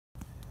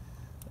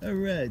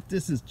Alright,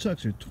 this is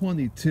Chuckster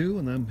 22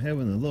 and I'm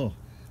having a little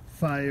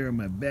fire in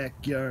my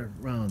backyard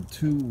around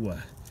 2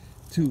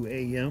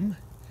 a.m.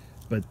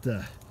 But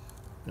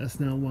that's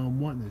not what I'm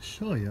wanting to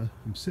show you.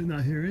 I'm sitting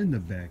out here in the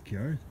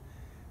backyard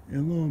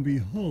and lo and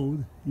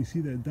behold, you see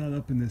that dot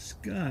up in the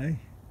sky?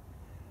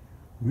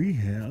 We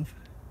have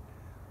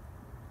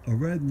a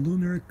red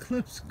lunar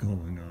eclipse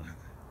going on.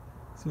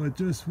 So I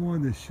just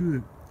wanted to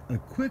shoot a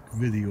quick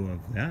video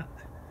of that.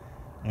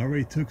 I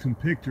already took some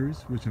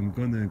pictures, which I'm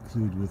going to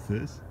include with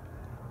this,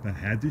 but I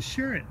had to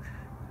share it.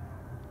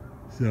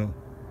 So,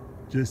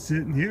 just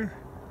sitting here,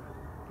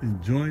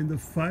 enjoying the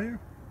fire,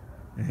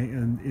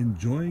 and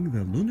enjoying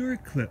the lunar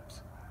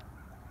eclipse.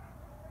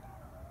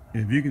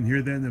 And if you can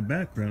hear that in the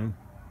background,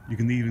 you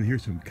can even hear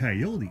some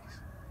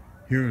coyotes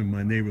here in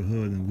my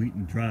neighborhood in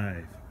Wheaton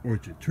Drive,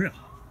 Orchard Trail.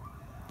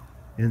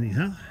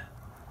 Anyhow,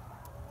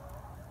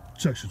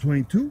 Chuckster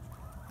 22,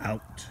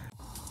 out.